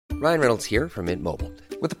Ryan Reynolds here from Mint Mobile.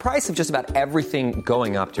 With the price of just about everything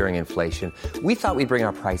going up during inflation, we thought we'd bring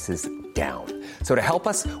our prices down. So to help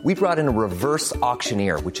us, we brought in a reverse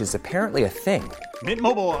auctioneer, which is apparently a thing. Mint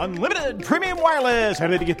Mobile Unlimited Premium Wireless. How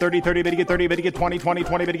to get 30, 30, bit to get 30, bit to get 20, 20,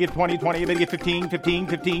 20, bit to get 20, 20, bit to get 15, 15,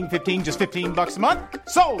 15, 15, just $15 a month?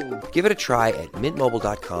 Sold! Give it a try at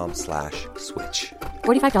mintmobile.com/switch.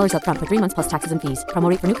 $45 up front for 3 months plus taxes and fees. Promo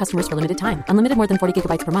rate for new customers for limited time. Unlimited more than 40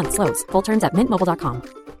 gigabytes per month. Slows full terms at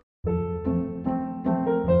mintmobile.com.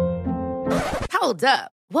 Hold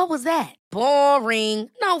up. What was that? Boring.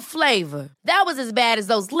 No flavor. That was as bad as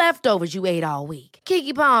those leftovers you ate all week.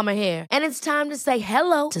 Keke Palmer here, and it's time to say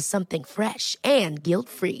hello to something fresh and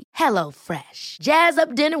guilt-free. Hello Fresh. Jazz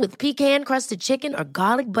up dinner with pecan-crusted chicken or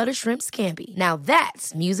garlic butter shrimp scampi. Now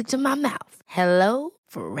that's music to my mouth. Hello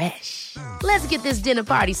Fresh. Let's get this dinner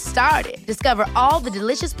party started. Discover all the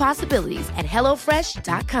delicious possibilities at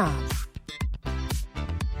hellofresh.com.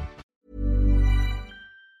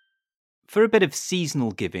 For a bit of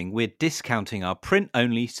seasonal giving, we're discounting our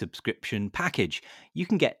print-only subscription package. You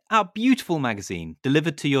can get our beautiful magazine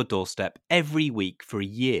delivered to your doorstep every week for a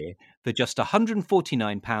year for just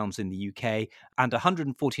 £149 in the UK and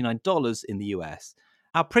 $149 in the US.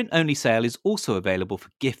 Our print-only sale is also available for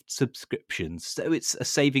gift subscriptions, so it's a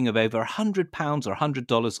saving of over £100 or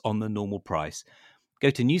 $100 on the normal price.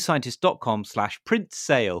 Go to newscientist.com/print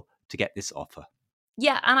sale to get this offer.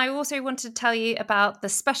 Yeah, and I also wanted to tell you about the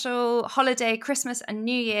special holiday, Christmas and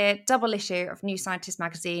New Year double issue of New Scientist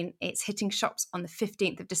magazine. It's hitting shops on the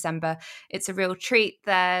 15th of December. It's a real treat.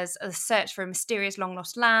 There's a search for a mysterious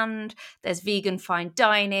long-lost land. There's vegan fine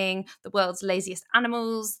dining, the world's laziest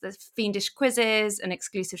animals, there's fiendish quizzes, an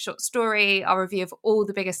exclusive short story, our review of all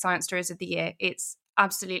the biggest science stories of the year. It's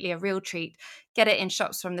absolutely a real treat. Get it in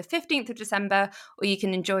shops from the 15th of December, or you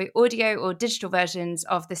can enjoy audio or digital versions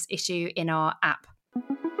of this issue in our app.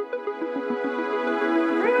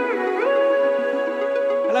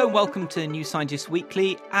 Hello and welcome to New Scientist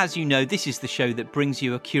Weekly. As you know, this is the show that brings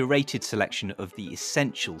you a curated selection of the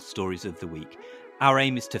essential stories of the week. Our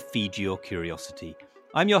aim is to feed your curiosity.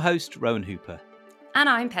 I'm your host, Rowan Hooper. And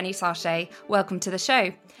I'm Penny Sarchet. Welcome to the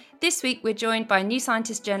show. This week we're joined by New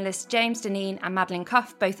Scientist journalists James Deneen and Madeleine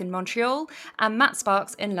Cuff, both in Montreal, and Matt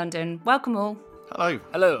Sparks in London. Welcome all. Hello.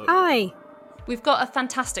 Hello. Hi. We've got a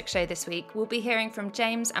fantastic show this week. We'll be hearing from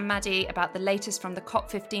James and Maddie about the latest from the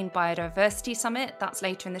COP15 Biodiversity Summit. That's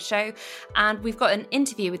later in the show. And we've got an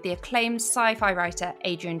interview with the acclaimed sci-fi writer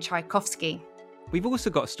Adrian Tchaikovsky. We've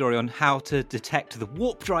also got a story on how to detect the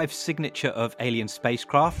warp drive signature of alien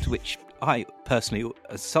spacecraft, which I personally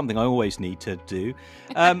is something I always need to do.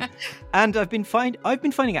 And I've been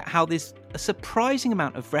finding out how there's a surprising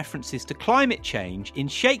amount of references to climate change in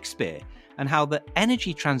Shakespeare, and how the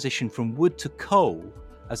energy transition from wood to coal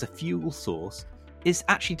as a fuel source is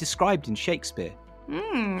actually described in Shakespeare.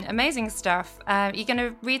 Amazing stuff. You going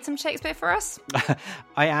to read some Shakespeare for us?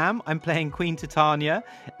 I am. I'm playing Queen Titania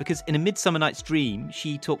because in A Midsummer Night's Dream,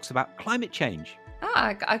 she talks about climate change.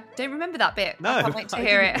 I don't remember that bit. No, I can't wait to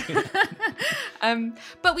hear it.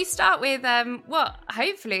 But we start with what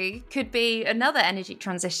hopefully could be another energy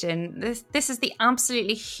transition. This is the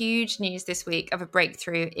absolutely huge news this week of a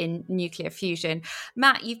breakthrough in nuclear fusion.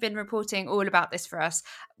 Matt, you've been reporting all about this for us.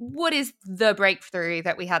 What is the breakthrough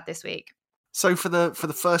that we had this week? So for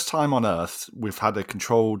the first time on Earth, we've had a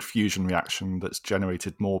controlled fusion reaction that's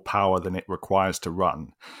generated more power than it requires to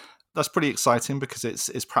run. That's pretty exciting because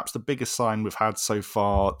it's perhaps the biggest sign we've had so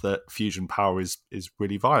far that fusion power is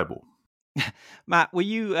really viable. Matt, have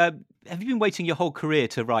you been waiting your whole career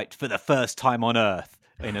to write "for the first time on Earth"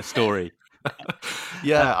 in a story?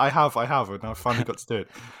 Yeah, I have, and I finally got to do it.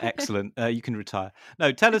 Excellent. You can retire.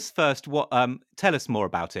 No, tell us first tell us more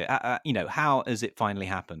about it. How has it finally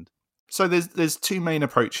happened? So there's two main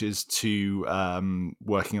approaches to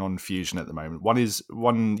working on fusion at the moment.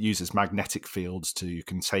 One uses magnetic fields to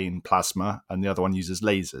contain plasma, and the other one uses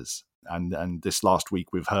lasers. And this last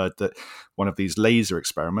week we've heard that one of these laser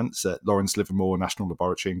experiments at Lawrence Livermore National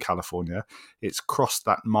Laboratory in California, it's crossed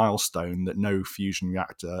that milestone that no fusion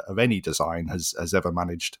reactor of any design has ever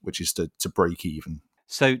managed, which is to break even.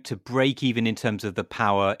 So to break even in terms of the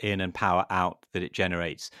power in and power out that it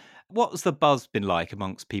generates. What's the buzz been like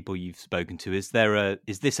amongst people you've spoken to? Is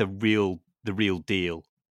this the real deal?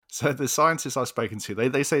 So the scientists I've spoken to,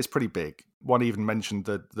 they say it's pretty big. One even mentioned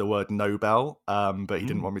the word Nobel, but he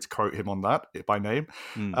didn't want me to quote him on that by name.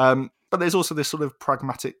 But there's also this sort of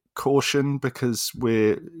pragmatic caution because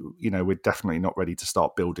we're definitely not ready to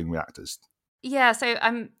start building reactors. Yeah, so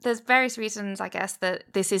there's various reasons, I guess,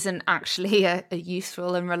 that this isn't actually a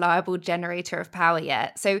useful and reliable generator of power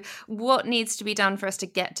yet. So what needs to be done for us to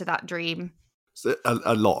get to that dream?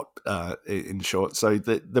 A lot, in short. So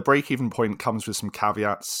the break-even point comes with some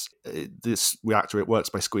caveats. This reactor, it works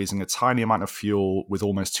by squeezing a tiny amount of fuel with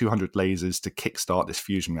almost 200 lasers to kickstart this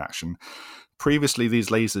fusion reaction. Previously, these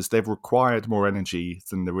lasers, they've required more energy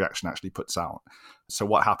than the reaction actually puts out. So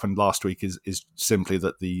what happened last week is simply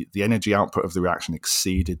that the energy output of the reaction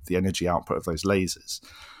exceeded the energy output of those lasers.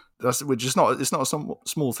 Which is not a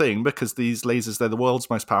small thing, because these lasers, they're the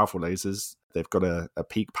world's most powerful lasers. They've got a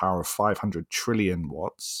peak power of 500 trillion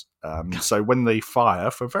watts. So when they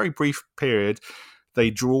fire, for a very brief period,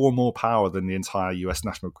 they draw more power than the entire US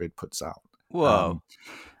national grid puts out. Whoa.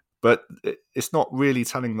 But it's not really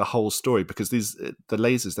telling the whole story, because the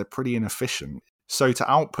lasers, they're pretty inefficient. So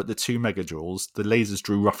to output the 2 megajoules, the lasers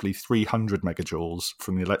drew roughly 300 megajoules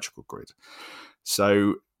from the electrical grid.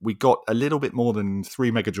 So we got a little bit more than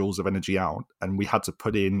 3 megajoules of energy out, and we had to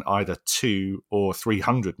put in either 2 or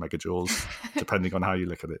 300 megajoules, depending on how you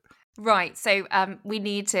look at it. Right. So we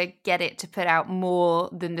need to get it to put out more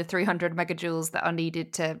than the 300 megajoules that are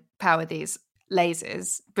needed to power these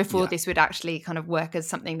lasers before this would actually kind of work as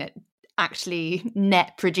something that actually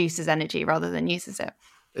net produces energy rather than uses it.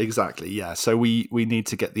 Exactly, yeah. So we need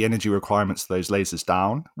to get the energy requirements of those lasers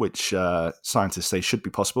down, which scientists say should be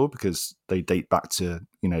possible because they date back to,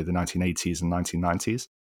 the 1980s and 1990s,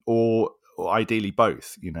 or ideally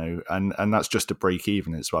both, and that's just to break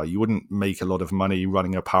even as well. You wouldn't make a lot of money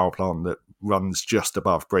running a power plant that runs just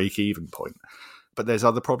above break even point. But there's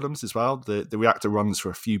other problems as well. The reactor runs for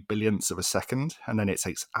a few billionths of a second, and then it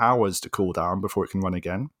takes hours to cool down before it can run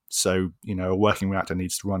again. So, a working reactor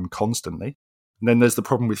needs to run constantly. And then there's the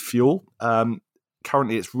problem with fuel.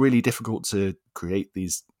 Currently, it's really difficult to create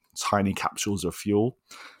these tiny capsules of fuel.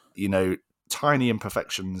 Tiny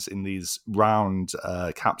imperfections in these round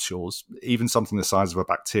capsules, even something the size of a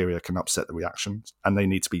bacteria, can upset the reactions, and they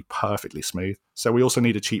need to be perfectly smooth. So we also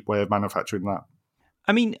need a cheap way of manufacturing that.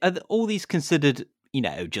 I mean, are all these considered,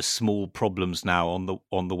 just small problems now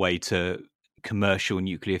on the way to commercial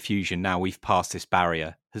nuclear fusion? Now we've passed this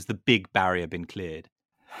barrier. Has the big barrier been cleared?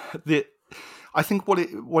 I think what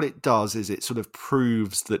it does is it sort of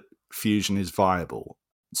proves that fusion is viable.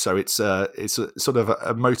 So it's a sort of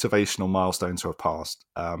a motivational milestone to have passed,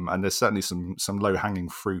 and there's certainly some low hanging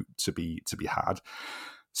fruit to be had.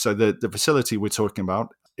 So the facility we're talking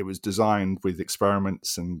about, it was designed with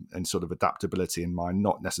experiments and sort of adaptability in mind,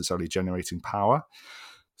 not necessarily generating power.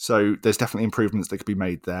 So there's definitely improvements that could be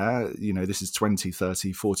made there. This is 20,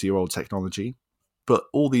 30, 40-year-old technology. But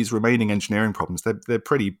all these remaining engineering problems, they're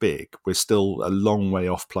pretty big. We're still a long way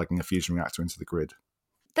off plugging a fusion reactor into the grid.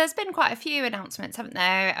 There's been quite a few announcements, haven't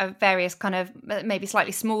there, of various kind of maybe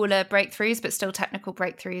slightly smaller breakthroughs, but still technical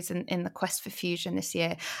breakthroughs in the quest for fusion this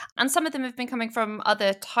year. And some of them have been coming from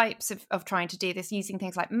other types of trying to do this, using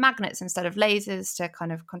things like magnets instead of lasers to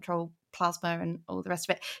kind of control plasma and all the rest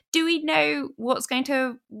of it. Do we know what's going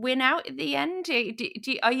to win out at the end?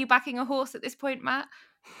 Are you backing a horse at this point, Matt?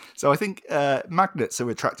 So I think magnets are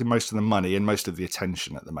attracting most of the money and most of the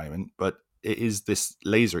attention at the moment, but it is this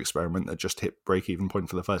laser experiment that just hit break-even point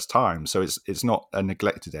for the first time. So it's not a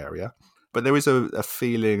neglected area. But there is a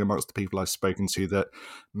feeling amongst the people I've spoken to that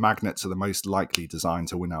magnets are the most likely design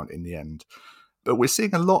to win out in the end. But we're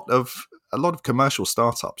seeing a lot of commercial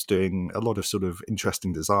startups doing a lot of sort of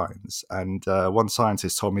interesting designs. And one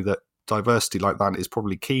scientist told me that diversity like that is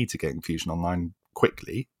probably key to getting fusion online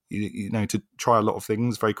quickly. To try a lot of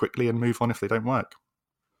things very quickly and move on if they don't work.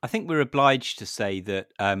 I think we're obliged to say that,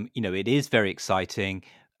 it is very exciting.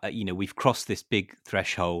 We've crossed this big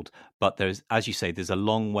threshold, but there's, as you say, there's a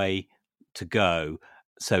long way to go.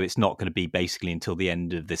 So it's not going to be basically until the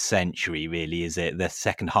end of the century, really, is it? The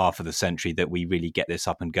second half of the century that we really get this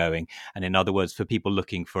up and going. And in other words, for people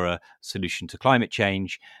looking for a solution to climate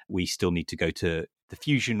change, we still need to go to the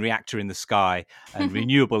fusion reactor in the sky and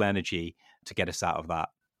renewable energy to get us out of that.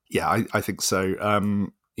 Yeah, I think so.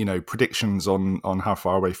 Predictions on how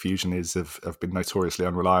far away fusion is have been notoriously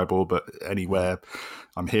unreliable, but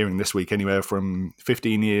I'm hearing this week anywhere from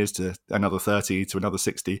 15 years to another 30 to another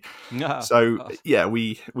 60. Yeah,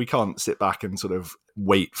 we can't sit back and sort of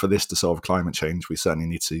wait for this to solve climate change. We certainly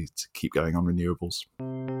need to keep going on renewables.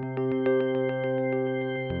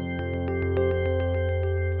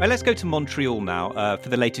 Right, let's go to Montreal now for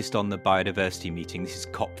the latest on the biodiversity meeting. This is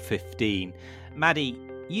COP15. Maddie,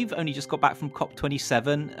 you've only just got back from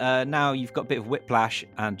COP27. Now you've got a bit of whiplash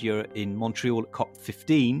and you're in Montreal at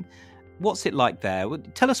COP15. What's it like there?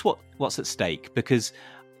 Tell us what's at stake, because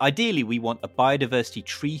ideally we want a biodiversity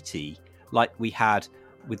treaty like we had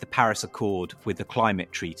with the Paris Accord, with the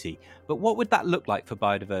climate treaty. But what would that look like for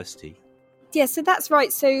biodiversity? Yeah, so that's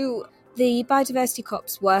right. So The biodiversity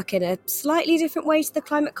COPs work in a slightly different way to the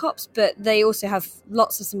climate COPs, but they also have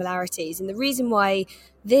lots of similarities. And the reason why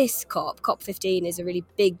this COP, COP15, is a really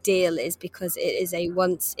big deal is because it is a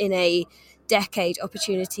once-in-a-decade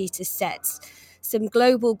opportunity to set some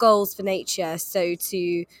global goals for nature. So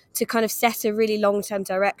to kind of set a really long-term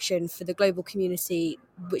direction for the global community,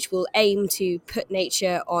 which will aim to put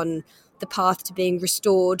nature on the path to being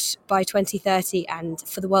restored by 2030, and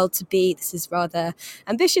for the world to be, this is rather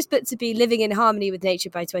ambitious, but to be living in harmony with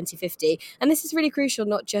nature by 2050. And this is really crucial,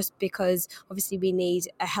 not just because obviously we need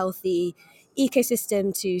a healthy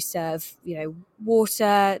ecosystem to serve,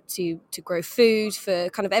 water, to grow food, for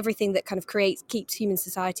kind of everything that kind of keeps human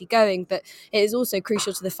society going, but it is also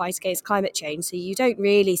crucial to the fight against climate change. So you don't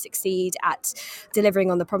really succeed at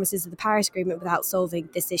delivering on the promises of the Paris Agreement without solving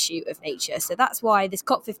this issue of nature. So that's why this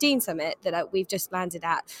COP15 summit that we've just landed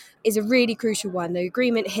at is a really crucial one. The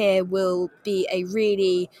agreement here will be a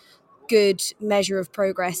really good measure of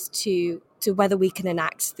progress to whether we can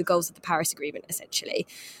enact the goals of the Paris Agreement, essentially.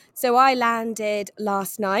 So I landed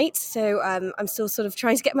last night, so I'm still sort of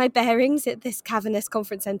trying to get my bearings at this cavernous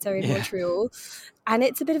conference centre in Montreal, and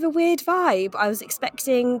it's a bit of a weird vibe. I was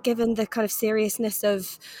expecting, given the kind of seriousness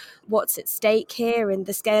of what's at stake here and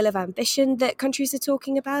the scale of ambition that countries are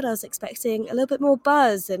talking about, I was expecting a little bit more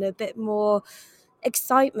buzz and a bit more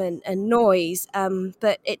excitement and noise,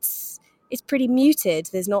 but it's pretty muted.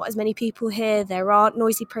 There's not as many people here. There aren't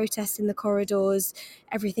noisy protests in the corridors.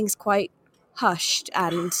 Everything's quite hushed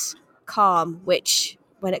and calm, which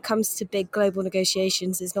when it comes to big global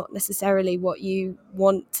negotiations is not necessarily what you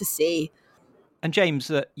want to see. And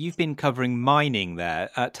James, you've been covering mining there.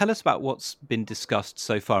 Tell us about what's been discussed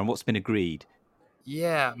so far and what's been agreed.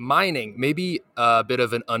 Yeah, mining, maybe a bit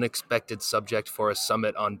of an unexpected subject for a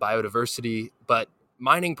summit on biodiversity, but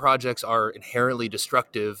mining projects are inherently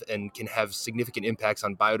destructive and can have significant impacts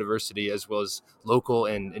on biodiversity as well as local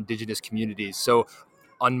and indigenous communities. So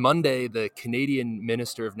on Monday, the Canadian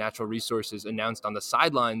Minister of Natural Resources announced on the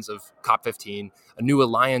sidelines of COP15 a new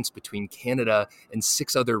alliance between Canada and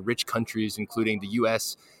 6 other rich countries, including the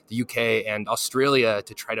US, the UK, and Australia,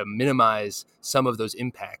 to try to minimize some of those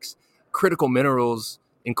impacts. Critical minerals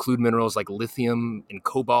include minerals like lithium and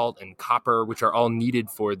cobalt and copper, which are all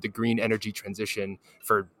needed for the green energy transition,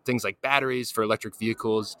 for things like batteries, for electric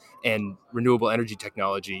vehicles, and renewable energy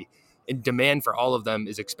technology. And demand for all of them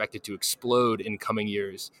is expected to explode in coming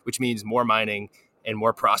years, which means more mining and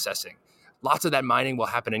more processing. Lots of that mining will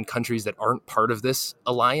happen in countries that aren't part of this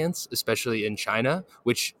alliance, especially in China,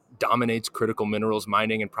 which dominates critical minerals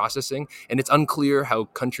mining and processing. And it's unclear how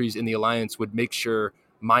countries in the alliance would make sure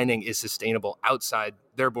mining is sustainable outside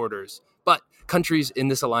their borders. But countries in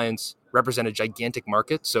this alliance represent a gigantic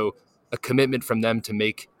market, so a commitment from them to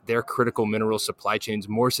make their critical mineral supply chains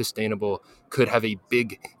more sustainable could have a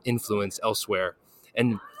big influence elsewhere.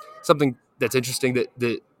 And something that's interesting, that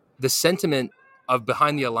the sentiment of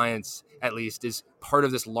behind the alliance, at least, is part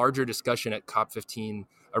of this larger discussion at COP15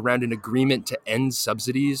 around an agreement to end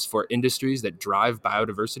subsidies for industries that drive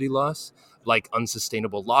biodiversity loss, like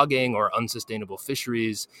unsustainable logging or unsustainable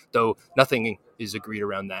fisheries, though nothing is agreed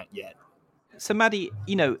around that yet. So, Maddie,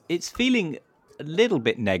 it's feeling a little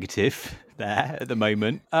bit negative there at the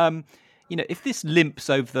moment. If this limps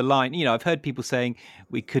over the line, I've heard people saying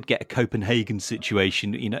we could get a Copenhagen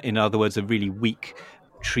situation, in other words, a really weak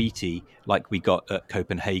treaty like we got at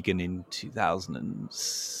Copenhagen in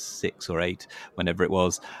 2006 or 8, whenever it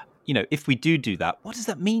was. If we do that, what does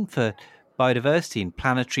that mean for biodiversity and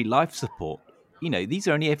planetary life support? These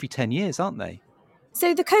are only every 10 years, aren't they?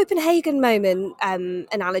 So the Copenhagen moment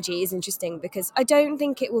analogy is interesting because I don't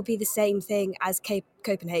think it will be the same thing as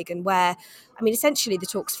Copenhagen, where, essentially the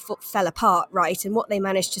talks fell apart, right? And what they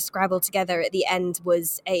managed to scrabble together at the end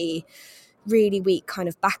was a really weak kind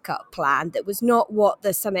of backup plan that was not what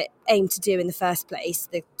the summit aimed to do in the first place,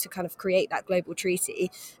 to kind of create that global treaty.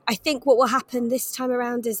 I think what will happen this time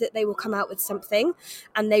around is that they will come out with something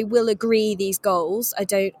and they will agree these goals.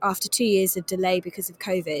 After 2 years of delay because of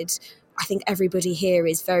COVID, I think everybody here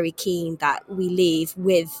is very keen that we leave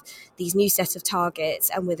with these new set of targets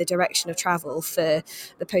and with a direction of travel for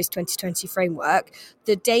the post-2020 framework.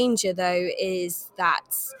 The danger, though, is that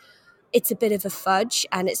it's a bit of a fudge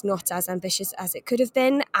and it's not as ambitious as it could have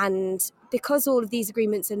been. And because all of these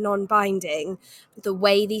agreements are non-binding, the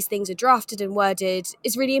way these things are drafted and worded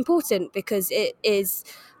is really important, because it is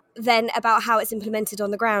then about how it's implemented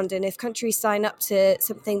on the ground. And if countries sign up to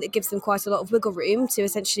something that gives them quite a lot of wiggle room to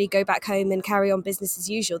essentially go back home and carry on business as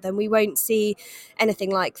usual, then we won't see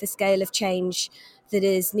anything like the scale of change that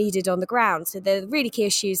is needed on the ground. So the really key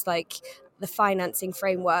issues like the financing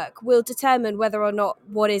framework will determine whether or not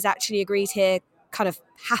what is actually agreed here kind of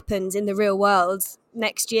happens in the real world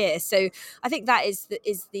next year. So I think that is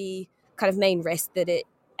the kind of main risk, that it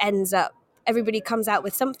ends up, everybody comes out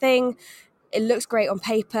with something, it looks great on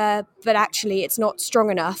paper, but actually it's not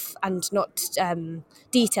strong enough and not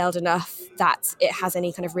detailed enough that it has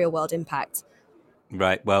any kind of real world impact.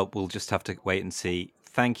 Right, well, we'll just have to wait and see.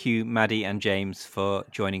 Thank you, Maddie and James, for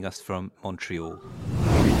joining us from Montreal.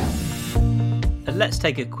 Let's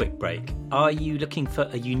take a quick break. Are you looking for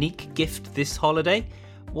a unique gift this holiday?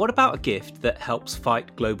 What about a gift that helps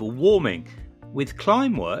fight global warming? With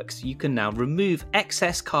Climeworks, you can now remove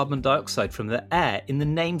excess carbon dioxide from the air in the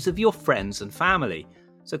names of your friends and family.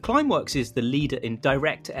 So Climeworks is the leader in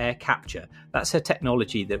direct air capture. That's a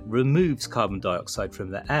technology that removes carbon dioxide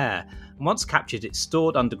from the air. And once captured, it's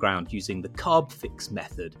stored underground using the CarbFix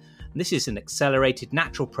method. And this is an accelerated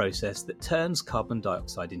natural process that turns carbon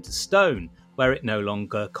dioxide into stone, where it no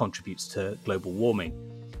longer contributes to global warming.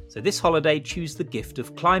 So this holiday, choose the gift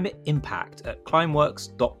of climate impact at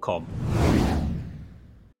climeworks.com.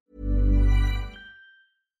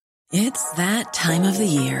 It's that time of the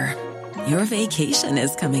year. Your vacation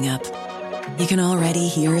is coming up. You can already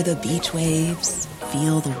hear the beach waves,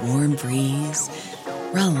 feel the warm breeze,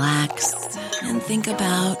 relax, and think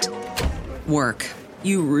about work.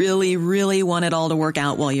 You really, really want it all to work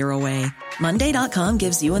out while you're away. Monday.com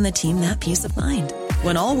gives you and the team that peace of mind.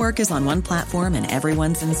 When all work is on one platform and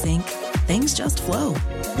everyone's in sync, things just flow.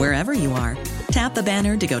 Wherever you are, tap the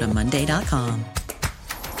banner to go to Monday.com.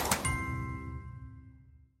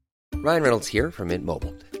 Ryan Reynolds here from Mint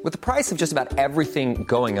Mobile. With the price of just about everything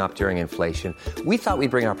going up during inflation, we thought we'd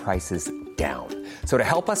bring our prices down. So to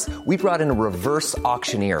help us, we brought in a reverse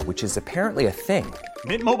auctioneer, which is apparently a thing.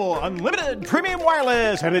 Mint Mobile Unlimited Premium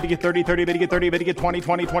Wireless. How to get 30, 30, how to get 30, how to get 20,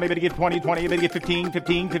 20, 20, how to get 20, 20, how to get 15,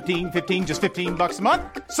 15, 15, 15, just $15 a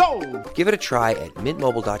month? Sold! Give it a try at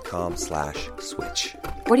mintmobile.com/switch.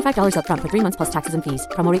 $45 up front for 3 months plus taxes and fees.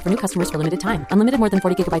 Promo rate for new customers for limited time. Unlimited more than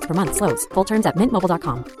 40 gigabytes per month. Slows full terms at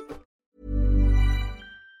mintmobile.com.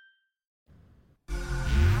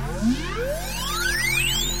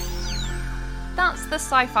 That's the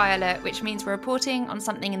Sci-Fi Alert, which means we're reporting on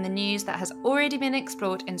something in the news that has already been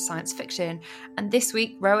explored in science fiction. And this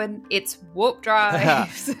week, Rowan, it's warp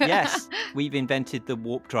drives. Yes, we've invented the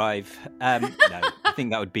warp drive. No, I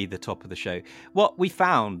think that would be the top of the show. What we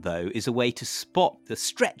found, though, is a way to spot the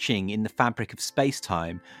stretching in the fabric of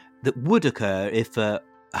space-time that would occur if a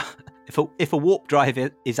warp drive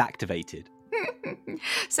is activated.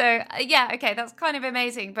 So, okay, that's kind of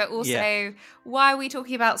amazing. But also, why are we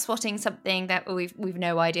talking about spotting something that we've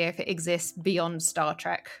no idea if it exists beyond Star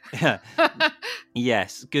Trek?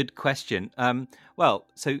 Yes, good question. Well,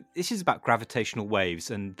 so this is about gravitational waves,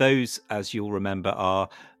 and those, as you'll remember, are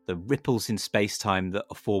the ripples in space-time that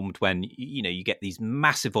are formed when you get these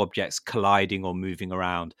massive objects colliding or moving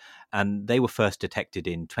around. And they were first detected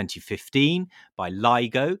in 2015 by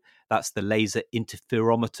LIGO. That's the Laser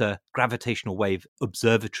Interferometer Gravitational Wave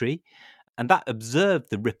Observatory. And that observed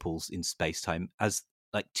the ripples in space-time as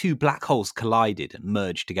like two black holes collided and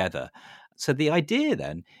merged together. So the idea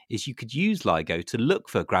then is you could use LIGO to look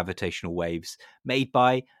for gravitational waves made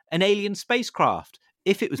by an alien spacecraft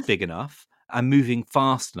if it was big enough and moving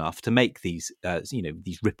fast enough to make these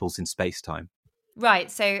ripples in space-time.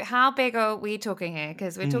 Right, so how big are we talking here?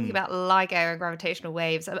 Because we're talking about LIGO and gravitational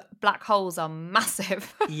waves. Black holes are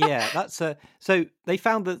massive. Yeah, so they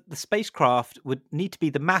found that the spacecraft would need to be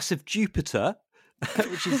the mass of Jupiter,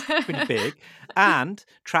 which is pretty big, and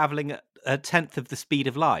travelling at a tenth of the speed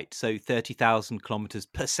of light, so 30,000 kilometres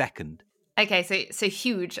per second. Okay, so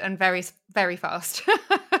huge and very, very fast.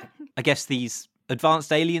 I guess these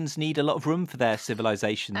advanced aliens need a lot of room for their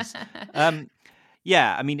civilizations.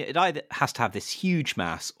 Yeah, I mean, it either has to have this huge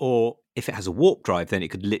mass, or if it has a warp drive, then it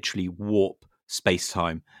could literally warp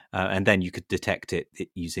space-time, and then you could detect it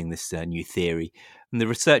using this new theory. And the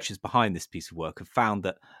researchers behind this piece of work have found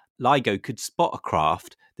that LIGO could spot a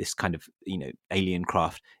craft, this kind of alien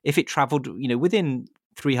craft, if it travelled within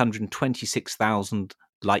 326,000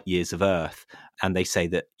 light years of Earth. And they say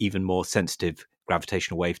that even more sensitive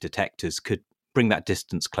gravitational wave detectors could bring that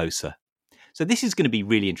distance closer. So this is going to be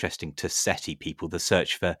really interesting to SETI people, the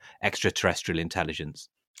search for extraterrestrial intelligence.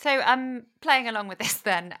 So playing along with this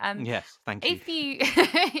then. Yes, thank you.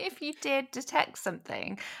 If you did detect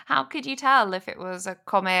something, how could you tell if it was a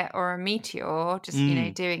comet or a meteor just,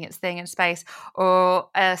 doing its thing in space, or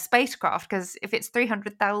a spacecraft? Because if it's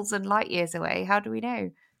 300,000 light years away, how do we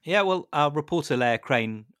know? Yeah, well, our reporter Leah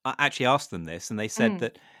Crane actually asked them this, and they said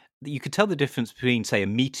that you could tell the difference between, say, a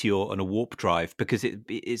meteor and a warp drive, because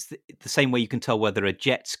it's the same way you can tell whether a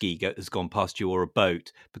jet ski has gone past you or a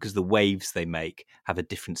boat, because the waves they make have a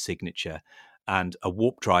different signature. and a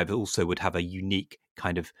warp drive also would have a unique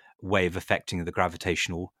kind of way of affecting the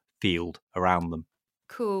gravitational field around them.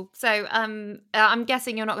 Cool. So I'm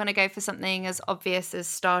guessing you're not going to go for something as obvious as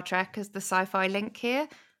Star Trek as the sci-fi link here.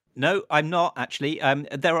 No, I'm not actually.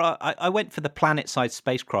 I went for the planet-sized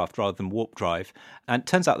spacecraft rather than warp drive, and it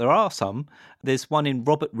turns out there are some. There's one in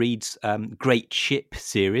Robert Reed's Great Ship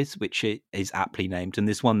series, which is aptly named, and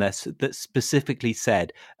there's one there that specifically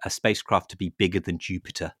said a spacecraft to be bigger than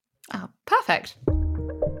Jupiter. Oh, perfect.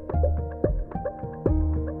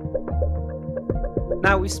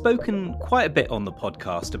 Now, we've spoken quite a bit on the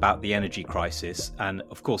podcast about the energy crisis, and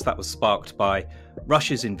of course that was sparked by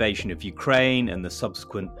Russia's invasion of Ukraine and the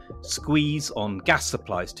subsequent squeeze on gas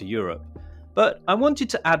supplies to Europe. But I wanted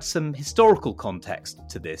to add some historical context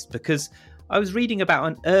to this because I was reading about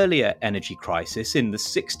an earlier energy crisis in the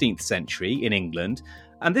 16th century in England,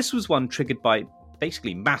 and this was one triggered by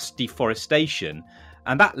basically mass deforestation,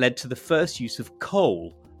 and that led to the first use of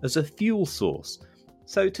coal as a fuel source.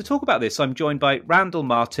 So to talk about this, I'm joined by Randall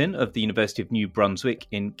Martin of the University of New Brunswick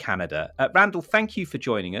in Canada. Randall, thank you for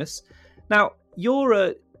joining us. Now, you're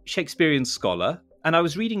a Shakespearean scholar, and I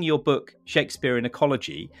was reading your book, Shakespeare in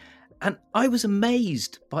Ecology, and I was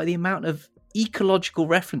amazed by the amount of ecological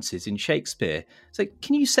references in Shakespeare. So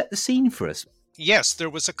can you set the scene for us? Yes, there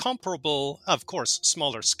was a comparable, of course,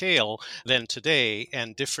 smaller scale than today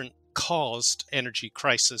and different caused energy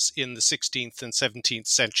crisis in the 16th and 17th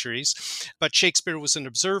centuries, but Shakespeare was an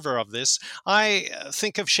observer of this. I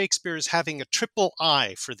think of Shakespeare as having a triple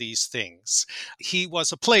eye for these things. He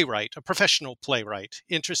was a playwright, a professional playwright,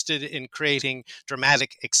 interested in creating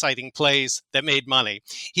dramatic, exciting plays that made money.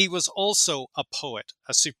 He was also a poet,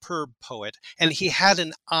 a superb poet, and he had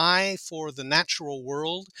an eye for the natural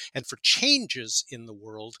world and for changes in the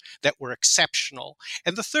world that were exceptional.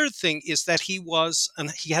 And the third thing is that he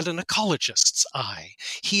had an ecologist's eye.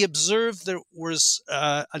 He observed there was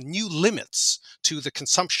new limits to the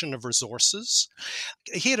consumption of resources.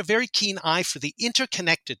 He had a very keen eye for the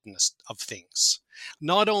interconnectedness of things,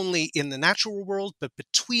 not only in the natural world, but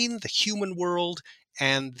between the human world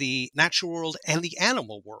and the natural world and the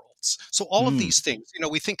animal worlds. So all of these things,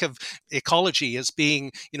 we think of ecology as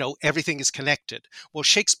being, everything is connected. Well,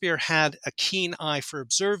 Shakespeare had a keen eye for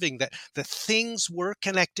observing that the things were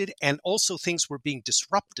connected and also things were being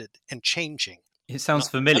disrupted and changing. It sounds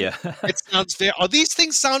familiar. These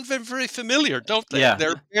things sound very, very familiar, don't they? Yeah.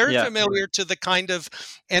 They're very familiar to the kind of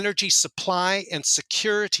energy supply and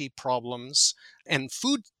security problems and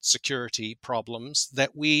food security problems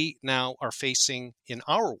that we now are facing in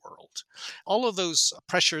our world. All of those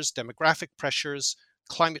pressures, demographic pressures,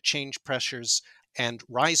 climate change pressures, and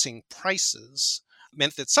rising prices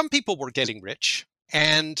meant that some people were getting rich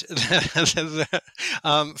and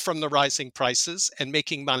from the rising prices and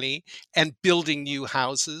making money and building new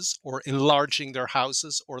houses or enlarging their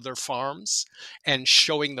houses or their farms and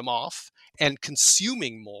showing them off and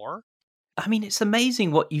consuming more. I mean, it's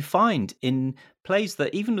amazing what you find in plays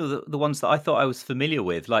that even the ones that I thought I was familiar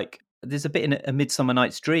with, like there's a bit in A Midsummer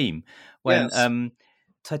Night's Dream when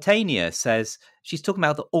Titania says, she's talking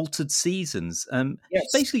about the altered seasons.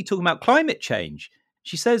 She's basically talking about climate change.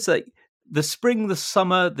 She says that the spring, the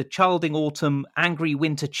summer, the childing autumn, angry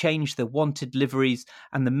winter change their wonted liveries,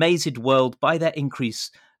 and the mazed world by their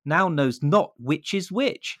increase now knows not which is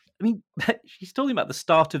which. I mean, she's talking about the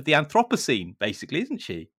start of the Anthropocene, basically, isn't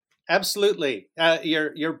she? Absolutely.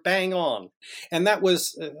 You're bang on. And that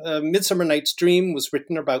was Midsummer Night's Dream was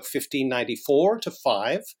written about 1594 to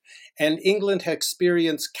 5, and England had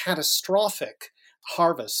experienced catastrophic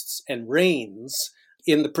harvests and rains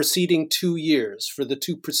in the preceding 2 years for the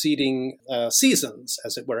two preceding seasons,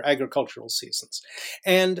 as it were, agricultural seasons.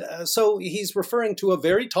 And so he's referring to a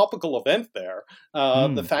very topical event there,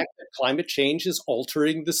 the fact that climate change is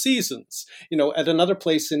altering the seasons. At another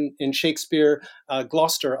place in Shakespeare,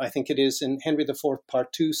 Gloucester, I think it is, in Henry IV,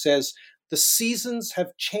 Part 2, says, the seasons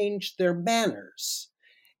have changed their manners.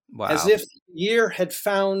 Wow. As if the year had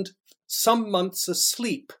found some months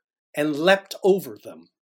asleep and leapt over them.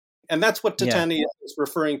 And that's what Titania is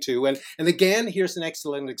referring to. And again, here's an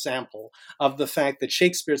excellent example of the fact that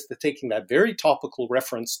Shakespeare's taking that very topical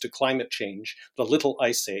reference to climate change, the Little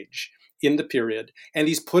Ice Age, in the period, and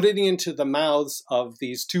he's putting it into the mouths of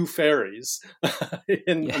these two fairies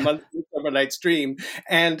in Midsummer Night's Dream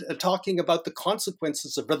and talking about the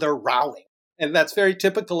consequences of their rowing. And that's very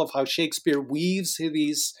typical of how Shakespeare weaves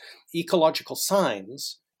these ecological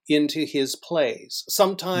signs into his plays.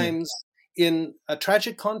 Sometimes in a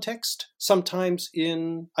tragic context, sometimes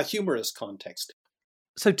in a humorous context.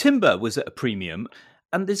 So timber was at a premium.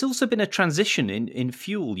 And there's also been a transition in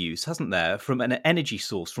fuel use, hasn't there, from an energy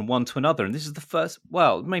source from one to another. And this is the first,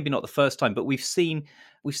 well, maybe not the first time, but we've seen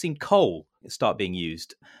coal start being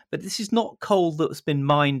used. But this is not coal that's been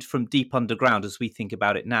mined from deep underground as we think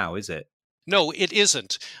about it now, is it? No, it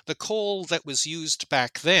isn't. The coal that was used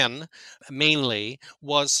back then mainly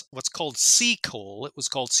was what's called sea coal. It was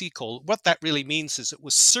called sea coal. What that really means is it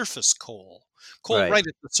was surface coal. Right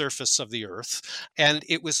at the surface of the earth. And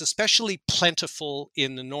it was especially plentiful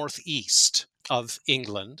in the northeast of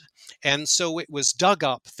England. And so it was dug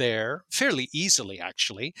up there fairly easily,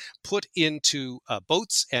 actually, put into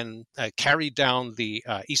boats and carried down the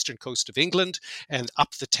eastern coast of England and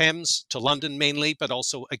up the Thames to London mainly, but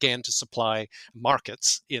also, again, to supply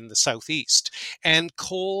markets in the southeast. And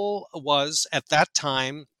coal was, at that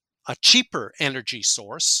time, a cheaper energy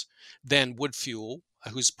source than wood fuel,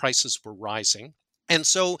 whose prices were rising. And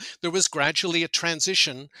so there was gradually a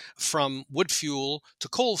transition from wood fuel to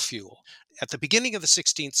coal fuel. At the beginning of the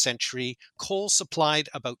 16th century, coal supplied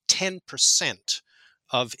about 10%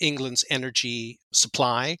 of England's energy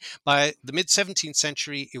supply. By the mid-17th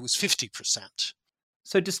century, it was 50%.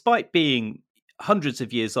 So despite being hundreds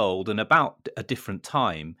of years old and about a different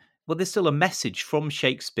time, well, there's still a message from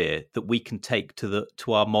Shakespeare that we can take to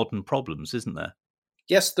our modern problems, isn't there?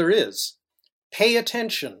 Yes, there is. Pay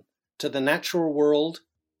attention to the natural world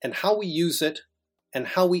and how we use it and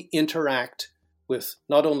how we interact with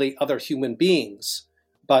not only other human beings,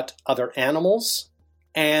 but other animals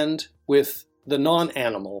and with the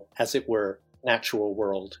non-animal, as it were, natural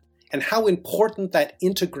world, and how important that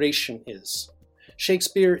integration is.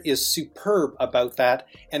 Shakespeare is superb about that,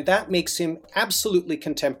 and that makes him absolutely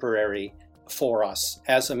contemporary for us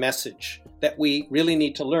as a message that we really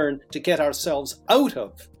need to learn to get ourselves out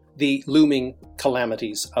of the looming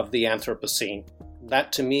calamities of the Anthropocene.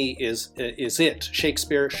 That, to me, is it.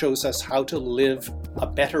 Shakespeare shows us how to live a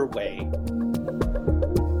better way.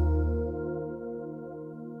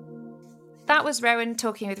 That was Rowan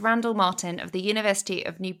talking with Randall Martin of the University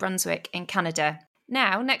of New Brunswick in Canada.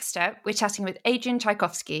 Now, next up, we're chatting with Adrian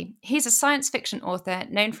Tchaikovsky. He's a science fiction author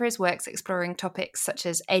known for his works exploring topics such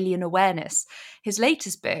as alien awareness. His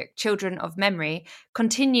latest book, Children of Memory,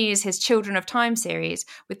 continues his Children of Time series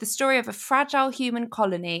with the story of a fragile human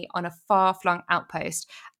colony on a far-flung outpost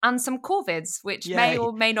and some corvids, which may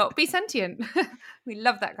or may not be sentient. We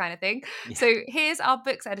love that kind of thing. Yeah. So here's our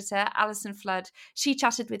book's editor, Alison Flood. She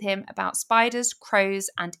chatted with him about spiders, crows,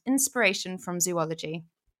 and inspiration from zoology.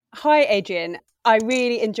 Hi, Adrian. I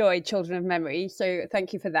really enjoyed Children of Memory, so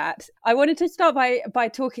thank you for that. I wanted to start by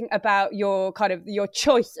talking about your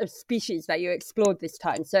choice of species that you explored this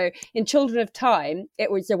time. So in Children of Time, it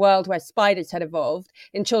was a world where spiders had evolved.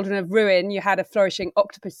 In Children of Ruin, you had a flourishing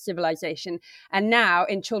octopus civilization. And now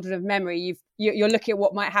in Children of Memory, you're looking at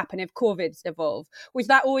what might happen if corvids evolve. Was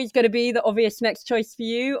that always going to be the obvious next choice for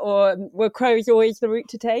you, or were crows always the route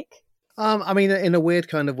to take? I mean, in a weird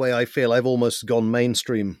kind of way, I feel I've almost gone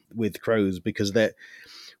mainstream with crows because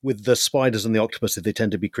with the spiders and the octopuses, they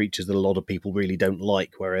tend to be creatures that a lot of people really don't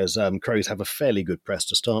like, whereas crows have a fairly good press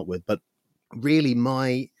to start with. But really,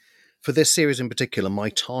 for this series in particular, my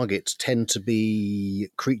targets tend to be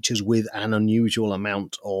creatures with an unusual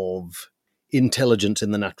amount of intelligence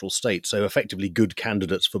in the natural state. So effectively good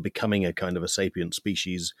candidates for becoming a kind of a sapient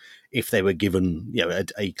species if they were given,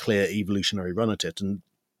 a clear evolutionary run at it. And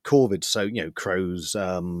corvids, so crows,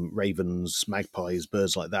 ravens, magpies,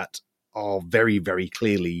 birds like that, are very, very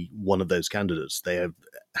clearly one of those candidates. They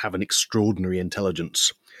have an extraordinary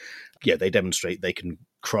intelligence. Yeah, they demonstrate they can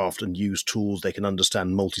craft and use tools. They can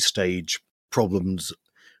understand multi-stage problems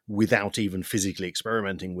without even physically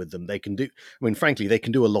experimenting with them. They can do, frankly, they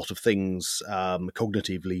can do a lot of things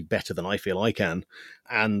cognitively better than I feel I can.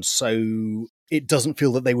 And so it doesn't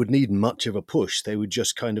feel that they would need much of a push. They would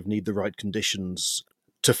just kind of need the right conditions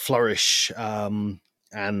to flourish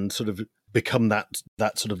and sort of become that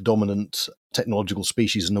sort of dominant technological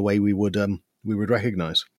species in a way we would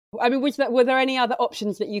recognise. I mean, were there any other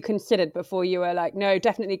options that you considered before you were like, no,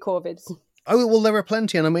 definitely corvids? Oh well, there are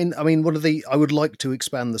plenty, and I mean, I would like to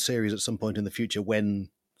expand the series at some point in the future when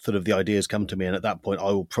sort of the ideas come to me, and at that point,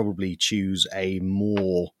 I will probably choose a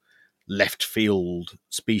more left field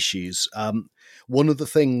species. One of the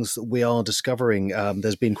things that we are discovering,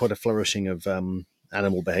 there's been quite a flourishing of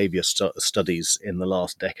animal behavior studies in the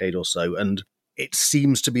last decade or so. And it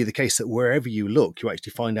seems to be the case that wherever you look, you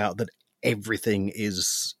actually find out that everything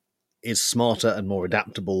is smarter and more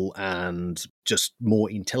adaptable and just more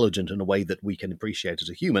intelligent in a way that we can appreciate as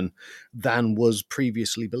a human than was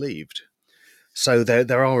previously believed. So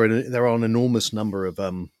there are an enormous number of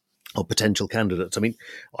potential candidates. I mean,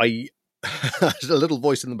 a little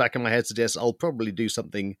voice in the back of my head suggests I'll probably do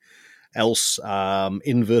something else,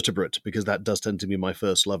 invertebrate, because that does tend to be my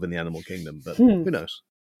first love in the animal kingdom, but who knows?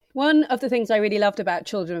 One of the things I really loved about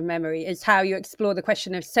Children of Memory is how you explore the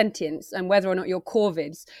question of sentience and whether or not your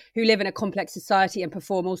corvids, who live in a complex society and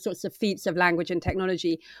perform all sorts of feats of language and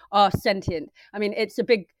technology, are sentient. I mean, it's a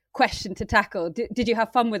big question to tackle. Did you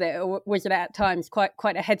have fun with it, or was it at times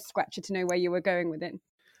quite a head scratcher to know where you were going with it?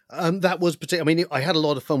 That was particular. I mean, I had a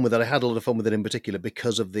lot of fun with it. I had a lot of fun with it in particular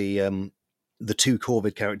because of the two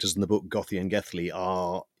corvid characters in the book, Gothy and Gethly,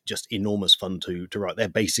 are just enormous fun to write. They're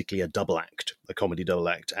basically a comedy double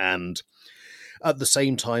act, and at the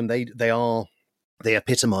same time they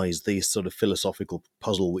epitomise the sort of philosophical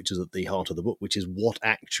puzzle which is at the heart of the book, which is what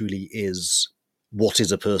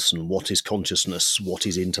is a person, what is consciousness, what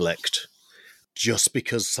is intellect. Just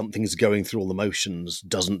because something is going through all the motions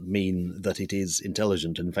doesn't mean that it is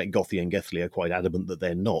intelligent. In fact, Gothy and Gethly are quite adamant that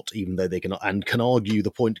they're not, even though they can argue the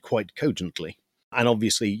point quite cogently. And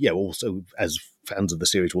obviously, also, as fans of the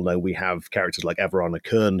series will know, we have characters like Averana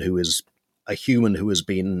Kern, who is a human who has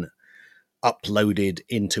been uploaded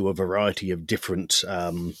into a variety of different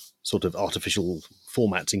sort of artificial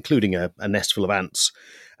formats, including a nest full of ants,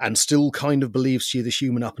 and still kind of believes she's a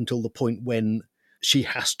human up until the point when she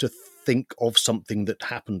has to think of something that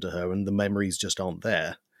happened to her and the memories just aren't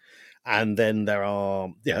there. And then there are,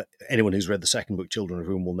 anyone who's read the second book, Children of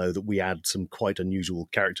Whom, will know that we add some quite unusual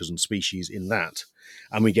characters and species in that.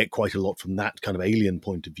 And we get quite a lot from that kind of alien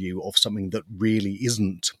point of view of something that really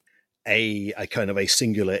isn't a kind of a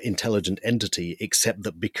singular intelligent entity, except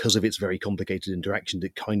that because of its very complicated interactions,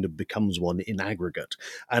 it kind of becomes one in aggregate.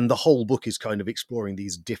 And the whole book is kind of exploring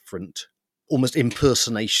these different almost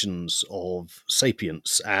impersonations of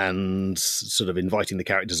sapience and sort of inviting the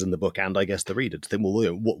characters in the book and I guess the reader to think,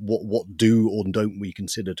 well, what do or don't we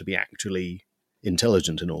consider to be actually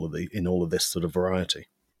intelligent in all of this sort of variety?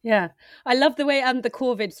 Yeah, I love the way the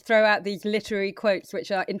corvids throw out these literary quotes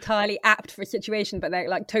which are entirely apt for a situation, but they're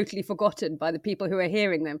like totally forgotten by the people who are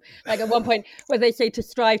hearing them. Like at one point where they say to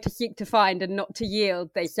strive, to seek, to find, and not to yield,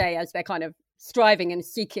 they say as they're kind of striving and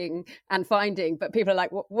seeking and finding, but people are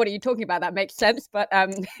like, what are you talking about? That makes sense. But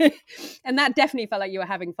and that definitely felt like you were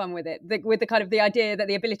having fun with it, with the kind of the idea that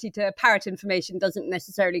the ability to parrot information doesn't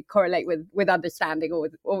necessarily correlate with understanding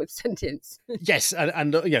or with sentience. Yes,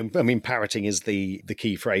 and I mean, parroting is the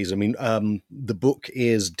key phrase. I mean, the book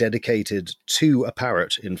is dedicated to a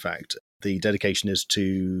parrot, in fact. The dedication is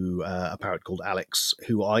to a parrot called Alex,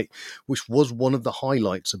 which was one of the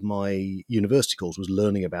highlights of my university course, was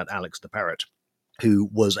learning about Alex the parrot, who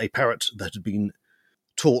was a parrot that had been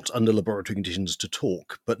taught under laboratory conditions to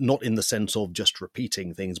talk, but not in the sense of just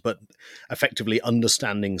repeating things, but effectively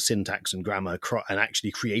understanding syntax and grammar and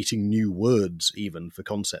actually creating new words even for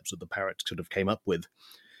concepts that the parrot sort of came up with.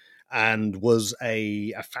 And was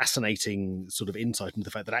a fascinating sort of insight into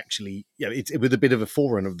the fact that actually, it was a bit of a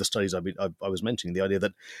forerunner of the studies I was mentioning, the idea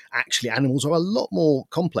that actually animals are a lot more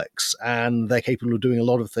complex and they're capable of doing a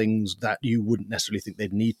lot of things that you wouldn't necessarily think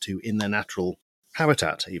they'd need to in their natural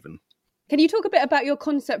habitat even. Can you talk a bit about your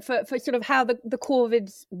concept for sort of how the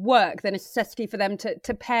corvids work, the necessity for them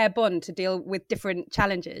to pair bond to deal with different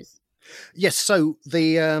challenges? Yes, so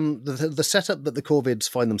the setup that the corvids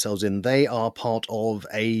find themselves in, they are part of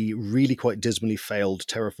a really quite dismally failed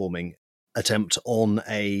terraforming attempt on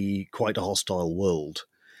quite a hostile world.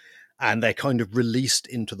 And they're kind of released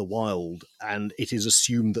into the wild, and it is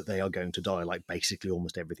assumed that they are going to die, like basically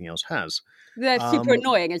almost everything else has. They're super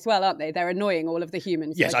annoying as well, aren't they? They're annoying all of the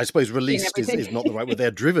humans. Yes, I suppose released is not the right word. They're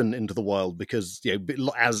driven into the wild because,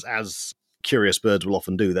 as curious birds will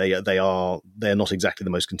often do, they're not exactly the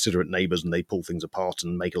most considerate neighbours, and they pull things apart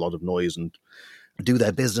and make a lot of noise and do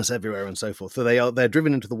their business everywhere and so forth. So they're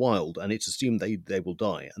driven into the wild, and it's assumed they will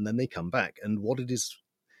die, and then they come back. And what it is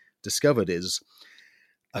discovered is,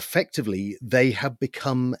 effectively, they have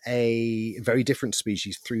become a very different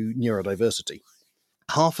species through neurodiversity.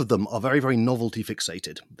 Half of them are very, very novelty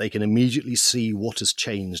fixated. They can immediately see what has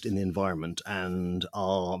changed in the environment and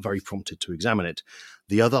are very prompted to examine it.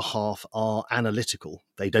 The other half are analytical.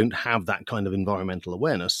 They don't have that kind of environmental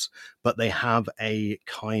awareness, but they have a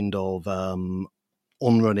kind of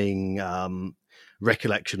on-running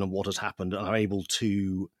recollection of what has happened and are able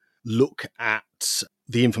to look at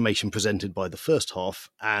the information presented by the first half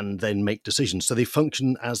and then make decisions. So they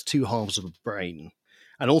function as two halves of a brain.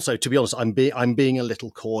 And also, to be honest, I'm being a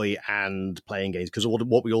little coy and playing games, because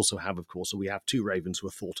what we also have, of course, so we have two ravens who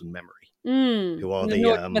are thought and memory, who are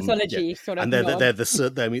the mythology sort of. And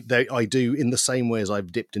I do, in the same way as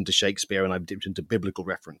I've dipped into Shakespeare and I've dipped into biblical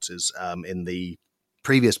references in the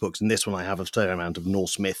previous books. In this one, I have a fair amount of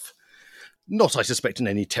Norse myth Not, I suspect, in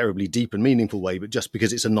any terribly deep and meaningful way, but just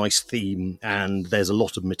because it's a nice theme and there's a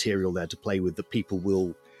lot of material there to play with that people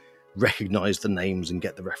will recognise the names and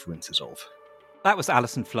get the references of. That was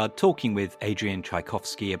Alison Flood talking with Adrian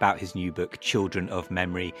Tchaikovsky about his new book, Children of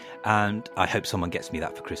Memory, and I hope someone gets me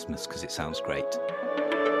that for Christmas because it sounds great.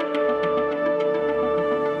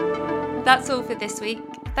 That's all for this week.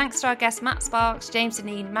 Thanks to our guests Matt Sparks, James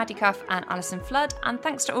Deneen, Maddie Cuff and Alison Flood, and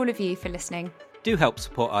thanks to all of you for listening. Do help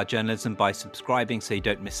support our journalism by subscribing so you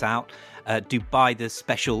don't miss out. Do buy the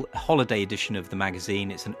special holiday edition of the magazine.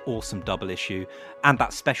 It's an awesome double issue. And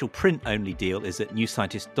that special print-only deal is at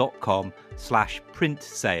newscientist.com/print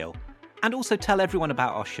sale. And also tell everyone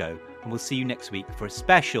about our show. And we'll see you next week for a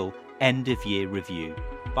special end-of-year review.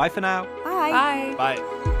 Bye for now. Bye. Bye.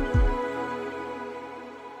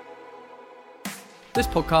 This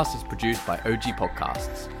podcast is produced by OG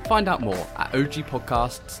Podcasts. Find out more at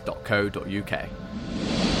ogpodcasts.co.uk.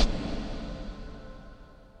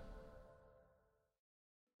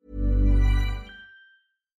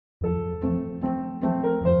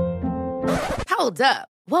 Hold up.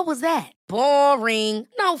 What was that? Boring.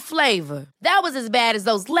 No flavor. That was as bad as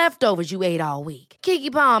those leftovers you ate all week.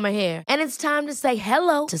 Keke Palmer here, and it's time to say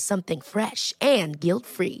hello to something fresh and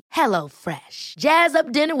guilt-free. Hello Fresh. Jazz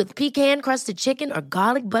up dinner with pecan-crusted chicken or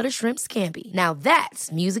garlic butter shrimp scampi. Now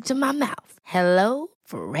that's music to my mouth. Hello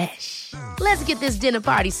Fresh. Let's get this dinner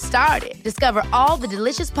party started. Discover all the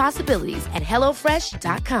delicious possibilities at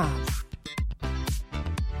HelloFresh.com.